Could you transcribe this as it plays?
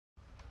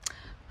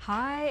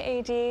Hi,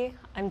 AD.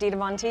 I'm Dita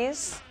Von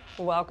Teese.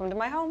 Welcome to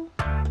my home.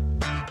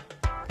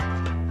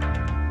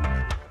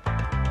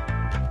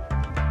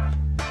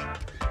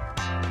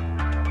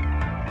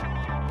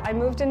 I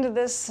moved into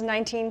this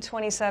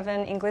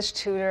 1927 English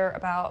Tudor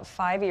about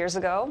 5 years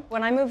ago.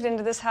 When I moved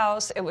into this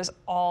house, it was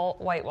all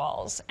white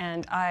walls,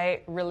 and I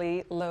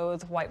really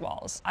loathe white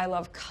walls. I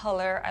love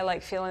color. I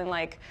like feeling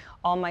like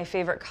all my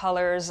favorite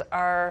colors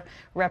are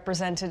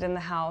represented in the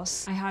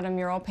house. I had a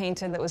mural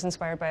painted that was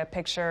inspired by a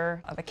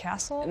picture of a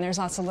castle, and there's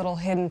lots of little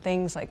hidden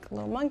things like a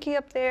little monkey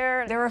up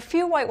there. There are a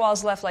few white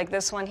walls left like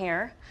this one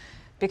here,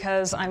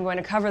 because I'm going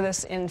to cover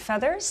this in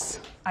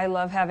feathers. I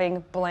love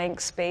having blank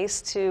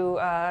space to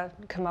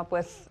come up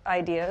with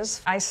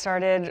ideas. I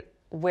started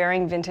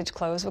wearing vintage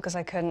clothes because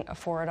I couldn't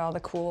afford all the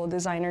cool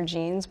designer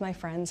jeans my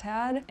friends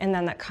had. And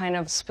then that kind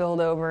of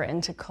spilled over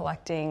into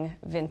collecting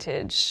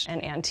vintage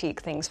and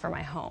antique things for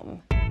my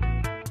home.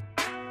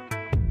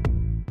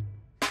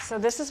 So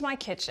this is my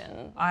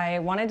kitchen. I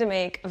wanted to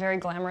make a very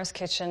glamorous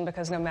kitchen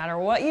because no matter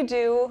what you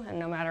do and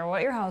no matter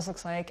what your house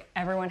looks like,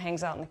 everyone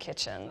hangs out in the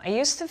kitchen. I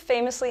used to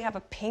famously have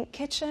a pink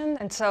kitchen,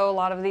 and so a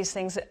lot of these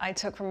things that I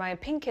took from my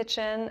pink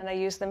kitchen and I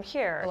used them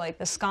here, like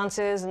the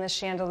sconces and the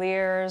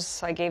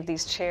chandeliers. I gave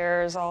these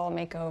chairs all a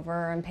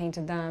makeover and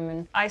painted them,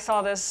 and I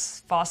saw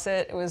this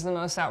faucet. It was the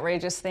most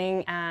outrageous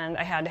thing, and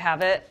I had to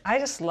have it. I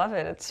just love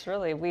it. It's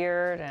really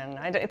weird,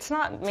 and it's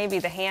not maybe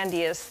the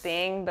handiest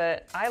thing,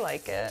 but I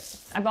like it.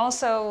 I've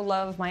also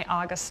love my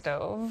Aga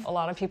stove. A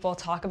lot of people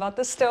talk about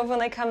this stove when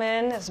they come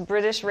in. This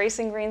British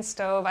racing green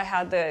stove. I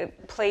had the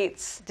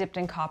plates dipped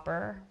in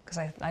copper because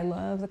I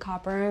love the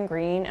copper and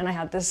green, and I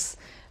had this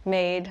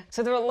made.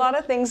 So there were a lot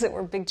of things that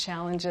were big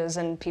challenges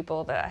and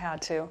people that I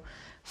had to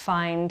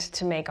find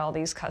to make all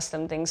these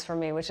custom things for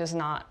me, which is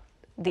not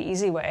the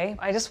easy way.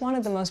 I just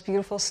wanted the most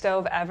beautiful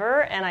stove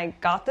ever, and I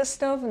got this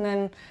stove and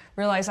then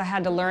realized I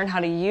had to learn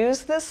how to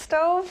use this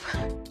stove.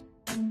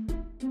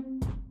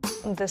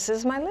 This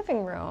is my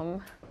living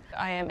room.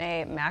 I am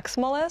a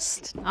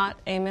maximalist, not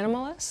a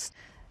minimalist,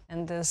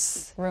 and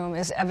this room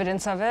is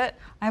evidence of it.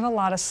 I have a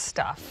lot of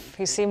stuff.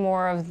 You see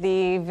more of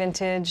the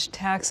vintage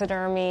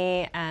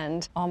taxidermy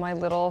and all my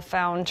little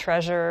found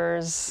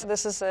treasures.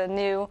 This is a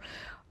new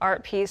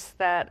art piece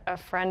that a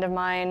friend of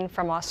mine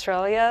from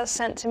Australia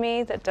sent to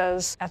me that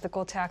does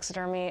ethical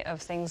taxidermy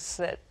of things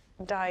that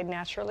died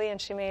naturally, and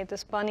she made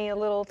this bunny a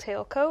little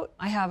tailcoat.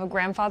 I have a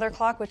grandfather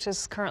clock which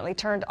is currently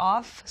turned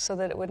off so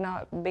that it would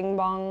not bing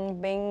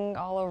bong bing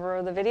all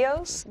over the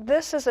videos.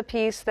 This is a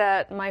piece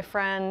that my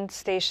friend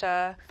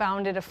Stacia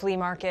found at a flea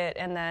market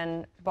and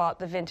then bought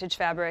the vintage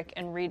fabric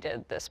and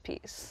redid this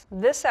piece.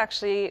 This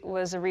actually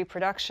was a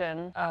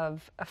reproduction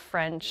of a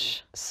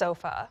French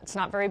sofa. It's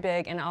not very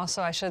big, and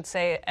also I should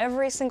say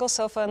every single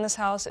sofa in this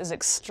house is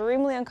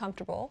extremely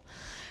uncomfortable.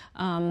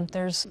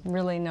 There's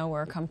really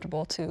nowhere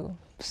comfortable to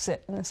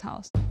sit in this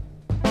house.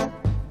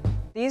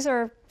 These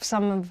are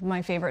some of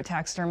my favorite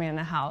taxidermy in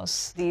the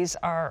house. These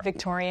are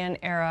Victorian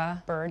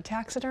era bird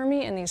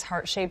taxidermy in these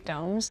heart-shaped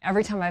domes.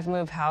 Every time I've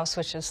moved house,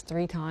 which is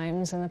 3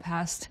 times in the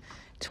past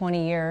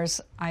 20 years,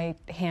 I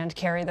hand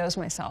carry those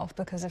myself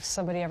because if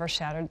somebody ever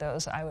shattered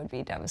those, I would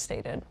be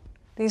devastated.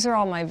 These are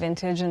all my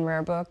vintage and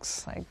rare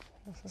books. Like,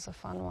 this is a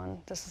fun one.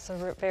 This is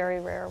a very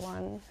rare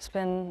one. It's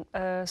been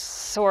a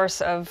source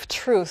of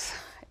truth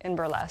in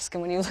burlesque,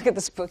 and when you look at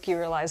this book you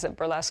realize that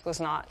burlesque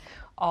was not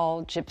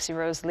all Gypsy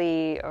Rose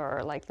Lee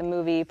or like the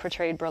movie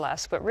portrayed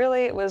burlesque, but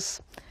really it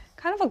was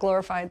kind of a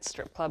glorified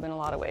strip club in a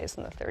lot of ways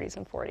in the 30s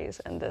and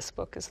 40s, and this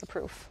book is the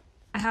proof.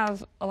 I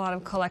have a lot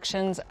of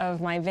collections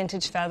of my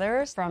vintage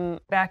feathers from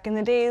back in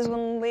the days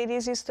when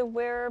ladies used to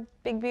wear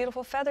big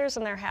beautiful feathers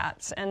in their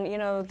hats, and you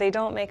know, they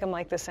don't make them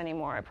like this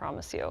anymore, I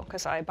promise you,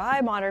 because I buy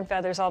modern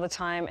feathers all the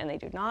time and they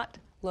do not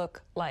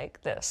look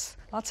like this.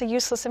 Lots of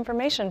useless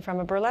information from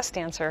a burlesque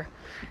dancer.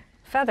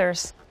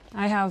 Feathers.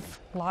 I have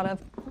a lot of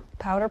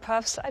powder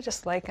puffs. I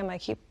just like them. I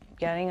keep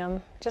getting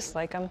them. Just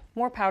like them.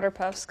 More powder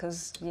puffs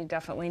because you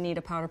definitely need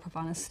a powder puff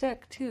on a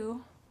stick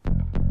too.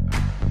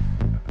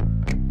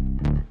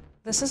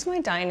 This is my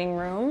dining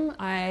room.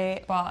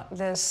 I bought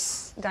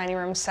this dining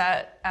room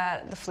set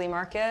at the flea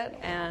market,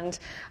 and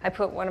I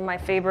put one of my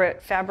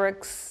favorite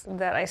fabrics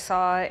that I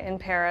saw in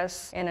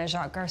Paris in a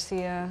Jacques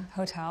Garcia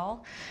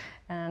hotel.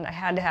 And I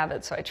had to have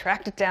it, so I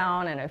tracked it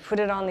down and I put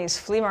it on these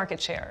flea market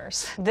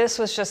chairs. This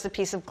was just a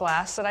piece of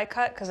glass that I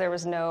cut because there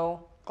was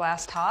no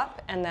glass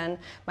top, and then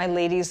my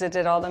ladies that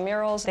did all the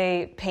murals,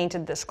 they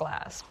painted this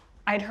glass.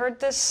 I'd heard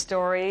this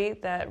story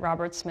that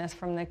Robert Smith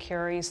from The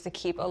Cure used to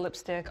keep a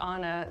lipstick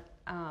on a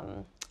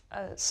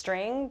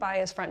string by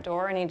his front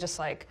door, and he just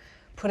like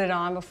put it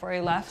on before he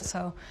left.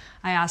 So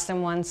I asked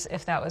him once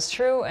if that was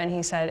true, and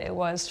he said it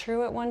was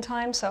true at one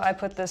time. So I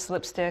put this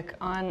lipstick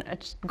on a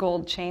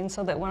gold chain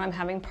so that when I'm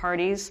having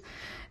parties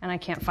and I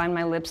can't find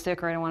my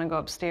lipstick or I don't want to go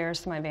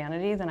upstairs to my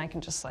vanity, then I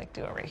can just like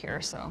do it right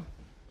here. So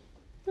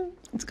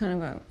it's kind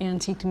of an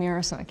antique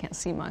mirror, so I can't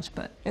see much,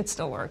 but it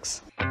still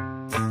works.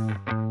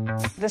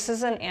 This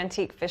is an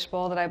antique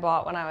fishbowl that I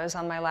bought when I was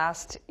on my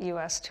last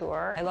US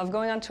tour. I love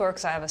going on tour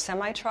because I have a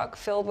semi-truck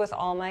filled with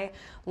all my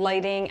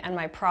lighting and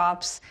my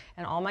props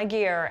and all my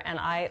gear, and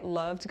I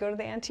love to go to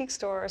the antique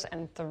stores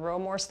and throw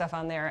more stuff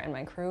on there, and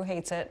my crew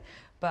hates it,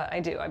 but I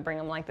do. I bring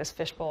them like this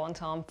fishbowl and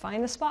tell them,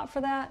 find a spot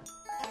for that.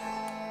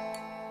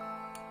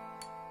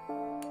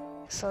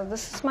 So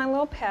this is my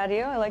little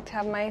patio. I like to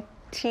have my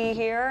tea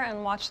here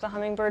and watch the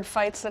hummingbird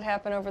fights that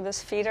happen over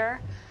this feeder.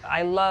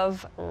 I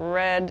love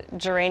red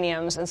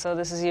geraniums, and so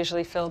this is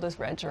usually filled with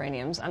red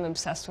geraniums. I'm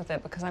obsessed with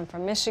it because I'm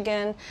from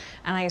Michigan,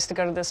 and I used to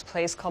go to this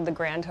place called the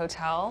Grand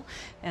Hotel,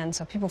 and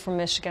so people from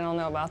Michigan will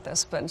know about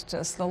this, but it's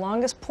just the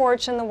longest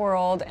porch in the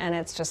world, and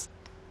it's just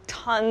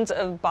tons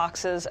of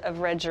boxes of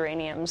red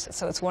geraniums.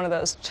 So it's one of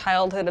those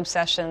childhood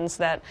obsessions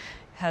that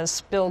has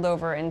spilled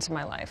over into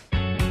my life.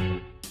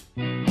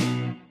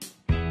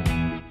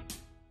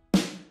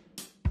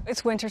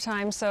 It's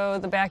wintertime, so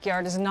the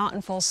backyard is not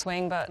in full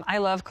swing, but I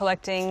love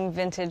collecting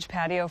vintage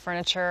patio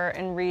furniture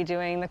and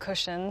redoing the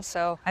cushions.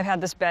 So I've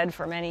had this bed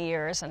for many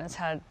years, and it's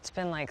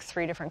been like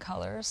 3 different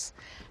colors.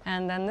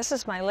 And then this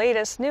is my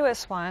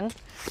newest one,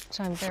 which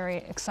I'm very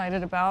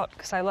excited about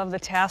because I love the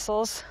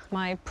tassels.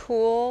 My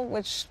pool,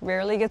 which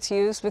rarely gets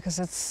used because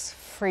it's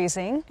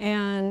freezing,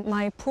 and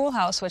my pool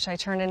house, which I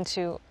turned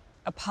into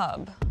a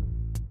pub.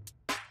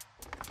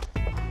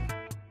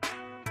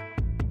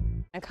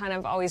 I kind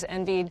of always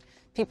envied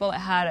people that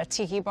had a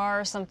tiki bar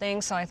or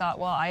something, so I thought,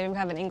 well, I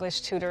have an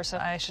English tutor, so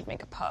I should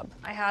make a pub.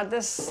 I had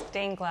this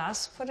stained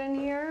glass put in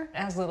here. It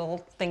has little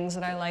things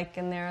that I like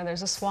in there.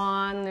 There's a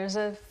swan, there's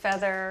a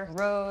feather, a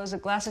rose, a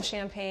glass of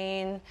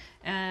champagne,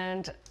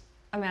 and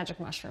a magic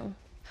mushroom.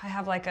 I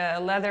have like a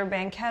leather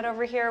banquette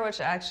over here,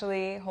 which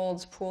actually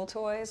holds pool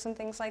toys and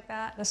things like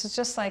that. This is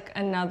just like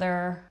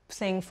another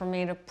thing for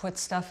me to put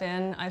stuff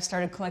in. I've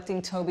started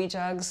collecting Toby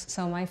jugs,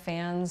 so my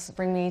fans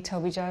bring me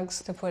Toby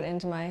jugs to put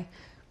into my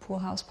pool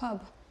house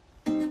pub.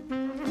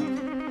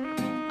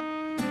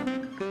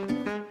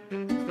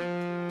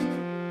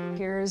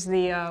 Here's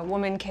the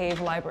woman cave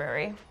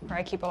library, where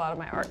I keep a lot of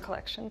my art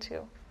collection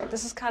too.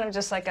 This is kind of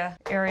just like an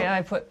area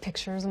I put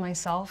pictures of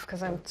myself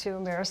because I'm too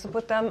embarrassed to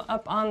put them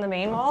up on the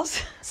main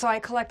walls. So I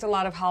collect a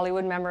lot of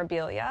Hollywood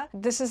memorabilia.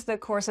 This is the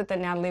corset that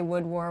Natalie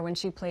Wood wore when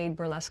she played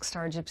burlesque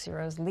star Gypsy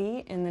Rose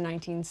Lee in the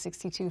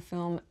 1962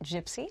 film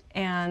Gypsy.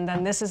 And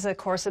then this is a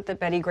corset that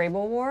Betty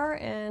Grable wore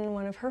in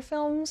one of her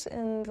films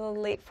in the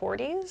late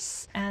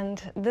 40s.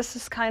 And this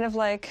is kind of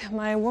like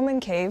my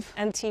woman cave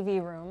and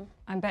TV room.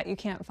 I bet you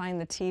can't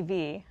find the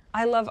TV.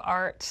 I love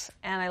art,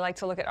 and I like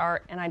to look at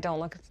art, and I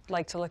don't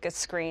like to look at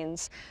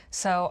screens.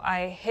 So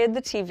I hid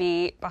the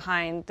TV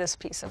behind this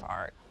piece of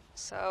art.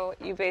 So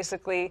you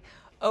basically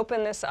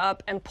open this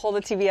up and pull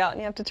the TV out,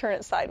 and you have to turn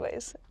it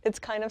sideways. It's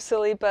kind of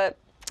silly, but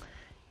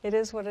it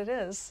is what it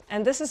is.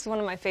 And this is one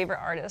of my favorite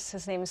artists.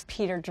 His name is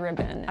Peter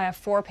Dribbin. I have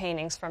 4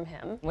 paintings from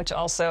him, which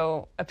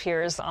also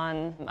appears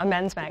on a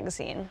men's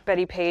magazine.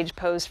 Betty Page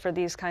posed for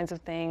these kinds of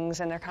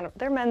things, and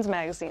they're men's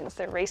magazines.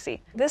 They're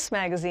racy. This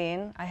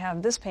magazine, I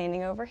have this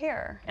painting over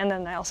here, and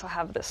then I also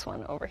have this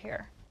one over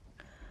here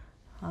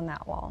on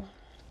that wall.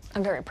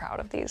 I'm very proud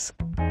of these.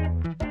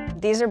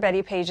 These are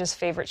Betty Page's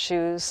favorite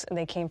shoes.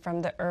 They came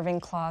from the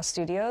Irving Klaw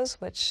Studios,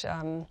 which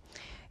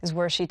is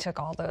where she took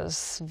all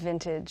those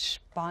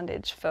vintage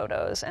bondage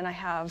photos. And I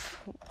have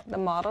the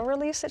model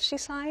release that she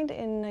signed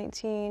in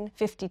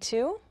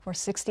 1952 for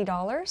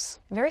 $60.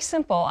 Very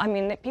simple. I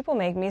mean, people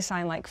make me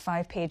sign like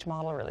 5-page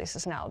model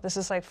releases now. This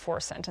is like 4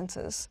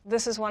 sentences.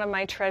 This is one of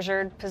my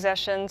treasured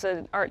possessions,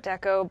 an Art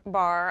Deco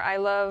bar. I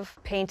love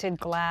painted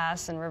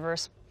glass and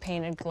reverse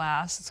painted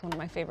glass. It's one of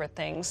my favorite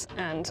things.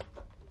 And,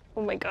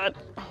 oh my God,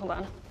 hold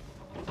on.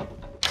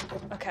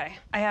 Okay,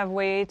 I have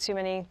way too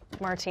many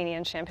martini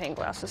and champagne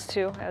glasses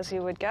too, as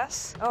you would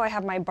guess. Oh, I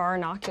have my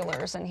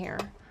barnoculars in here.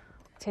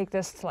 Take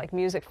this to like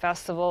music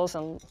festivals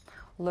and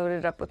load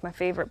it up with my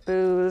favorite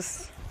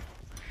booze.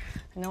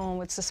 No one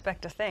would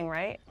suspect a thing,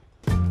 right?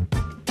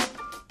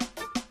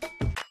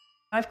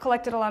 I've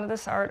collected a lot of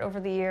this art over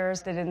the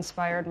years that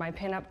inspired my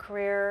pinup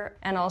career,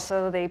 and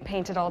also they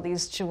painted all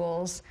these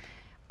jewels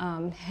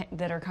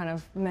that are kind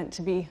of meant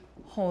to be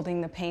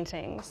holding the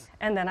paintings.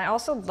 And then I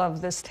also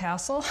love this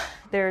tassel.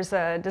 There's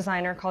a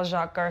designer called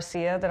Jacques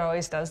Garcia that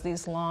always does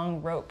these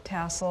long rope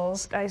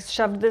tassels. I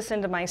shoved this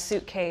into my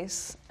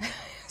suitcase.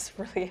 It's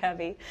really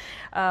heavy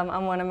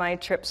on one of my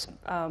trips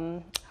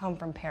home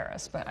from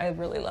Paris, but I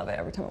really love it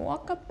every time I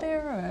walk up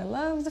there. I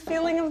love the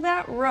feeling of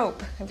that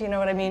rope, if you know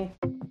what I mean.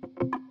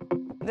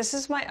 This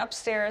is my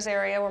upstairs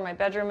area where my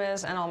bedroom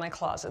is and all my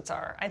closets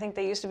are. I think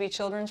they used to be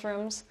children's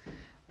rooms,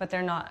 but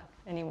they're not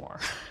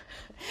anymore.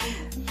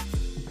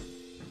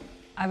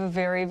 I have a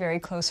very, very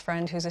close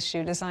friend who's a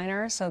shoe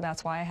designer, so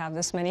that's why I have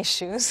this many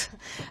shoes.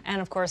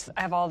 And of course,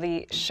 I have all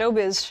the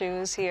showbiz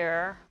shoes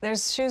here.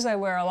 There's shoes I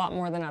wear a lot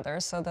more than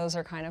others, so those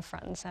are kind of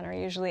front and center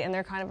usually, and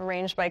they're kind of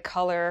arranged by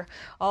color.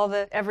 All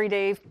the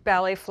everyday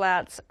ballet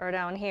flats are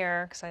down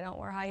here, because I don't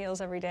wear high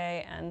heels every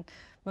day, and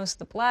Most of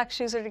the black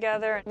shoes are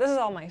together. This is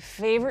all my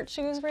favorite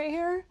shoes right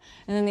here.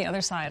 And then the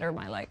other side are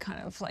my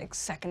kind of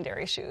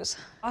secondary shoes.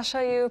 I'll show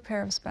you a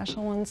pair of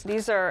special ones.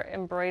 These are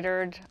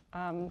embroidered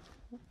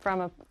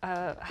from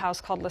a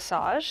house called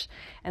Lesage.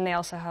 And they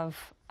also have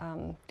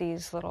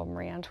these little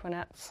Marie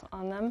Antoinettes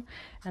on them.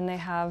 And they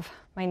have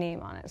my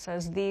name on it. It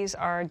says, "These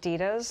are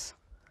Dita's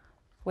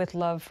with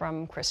love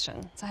from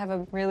Christian." So I have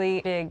a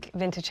really big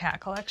vintage hat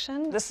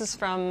collection. This is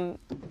from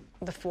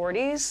the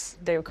 40s.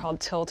 They were called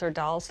tilt or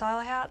doll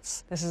style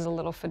hats. This is a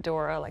little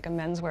fedora, like a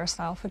menswear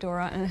style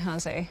fedora, and it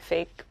has a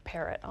fake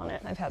parrot on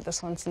it. I've had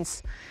this one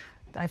since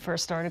I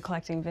first started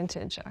collecting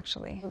vintage,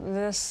 actually.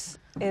 This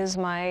is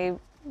my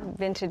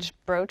vintage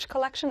brooch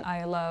collection.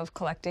 I love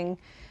collecting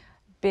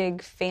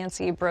big,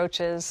 fancy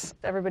brooches.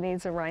 Everybody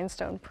needs a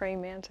rhinestone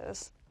praying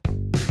mantis.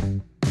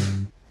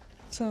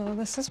 So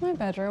this is my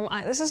bedroom.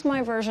 This is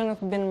my version of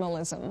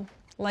minimalism.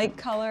 Light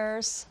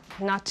colors,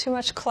 not too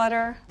much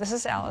clutter. This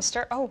is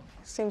Alistair. Oh,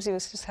 seems he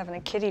was just having a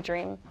kitty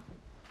dream.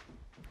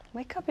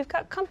 Wake up, you've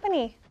got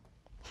company.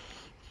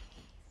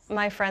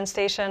 My friend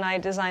Stacia and I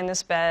designed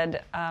this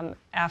bed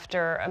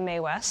after a Mae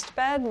West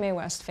bed. Mae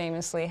West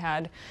famously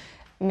had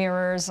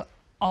mirrors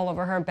all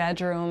over her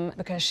bedroom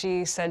because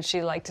she said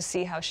she liked to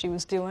see how she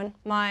was doing.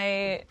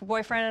 My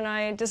boyfriend and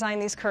I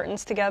designed these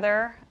curtains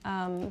together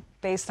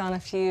based on a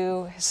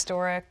few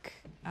historic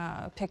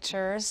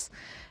pictures.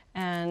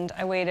 And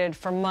I waited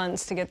for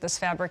months to get this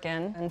fabric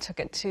in and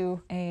took it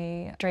to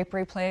a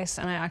drapery place,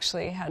 and I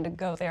actually had to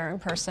go there in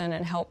person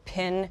and help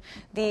pin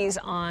these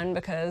on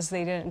because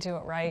they didn't do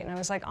it right. And I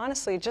was like,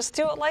 honestly, just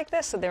do it like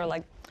this. And they were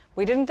like,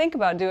 we didn't think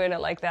about doing it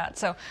like that.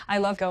 So I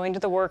love going to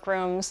the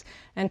workrooms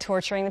and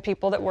torturing the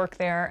people that work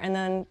there, and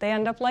then they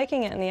end up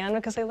liking it in the end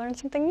because they learned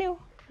something new.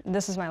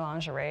 This is my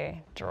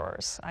lingerie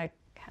drawers.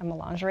 I'm a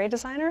lingerie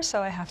designer,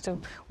 so I have to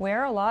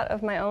wear a lot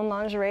of my own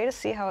lingerie to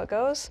see how it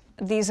goes.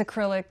 These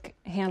acrylic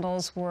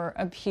handles were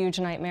a huge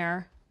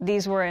nightmare.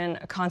 These were in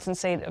a constant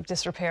state of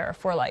disrepair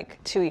for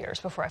 2 years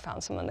before I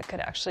found someone that could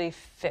actually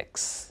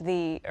fix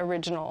the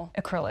original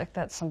acrylic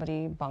that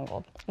somebody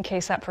bungled. In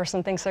case that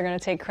person thinks they're going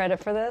to take credit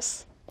for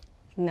this,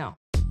 no.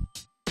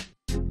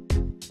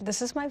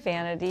 This is my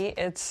vanity.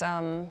 It's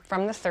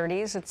from the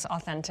 30s. It's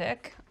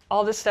authentic.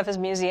 All this stuff is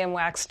museum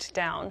waxed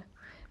down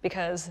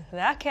because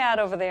that cat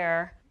over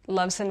there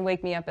loves to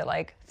wake me up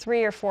at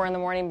 3 or 4 in the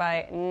morning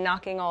by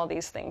knocking all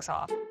these things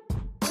off.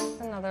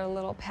 Another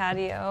little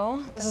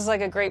patio. This is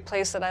a great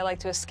place that I like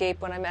to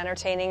escape when I'm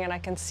entertaining and I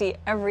can see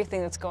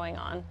everything that's going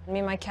on. Me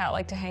and my cat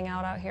like to hang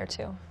out here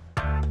too.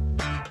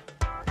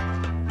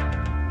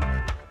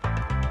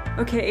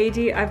 Okay,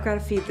 AD, I've got to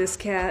feed this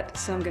cat,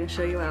 so I'm going to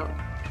show you out.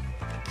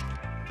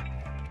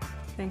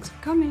 Thanks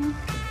for coming.